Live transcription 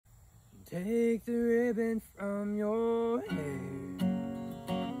Take the ribbon from your hair,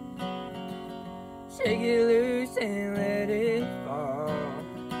 shake it loose and let it fall.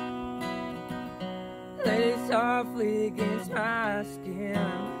 Let it softly against my skin,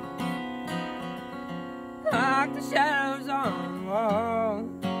 like the shadows on the wall.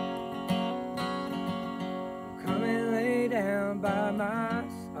 Come and lay down by my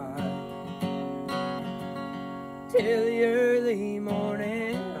side till the early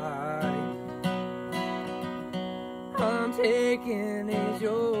morning light. All I'm taking is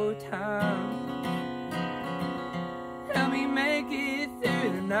your time. Help me make it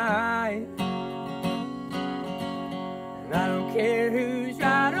through the night. And I don't care who's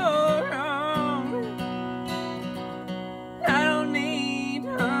right or wrong. I don't need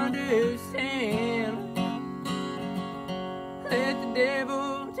to understand. Let the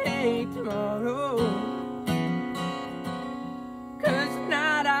devil take tomorrow, 'cause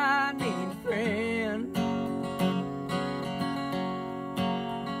tonight I need a friend.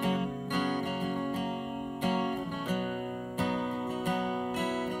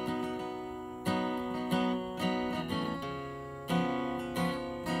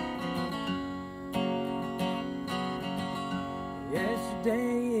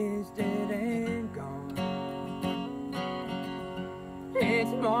 Yesterday is dead and gone, and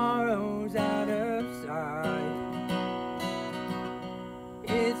tomorrow's out of sight.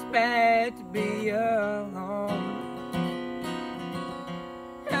 It's bad to be alone.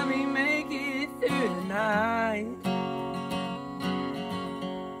 Help me make it through the night.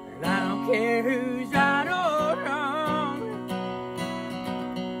 And I don't care who's right or wrong.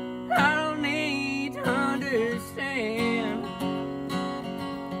 I don't need to understand.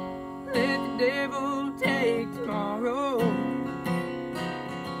 Let the devil take tomorrow,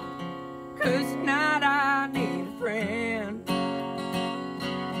 'cause tonight I need a friend.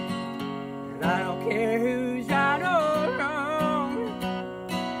 And I don't care who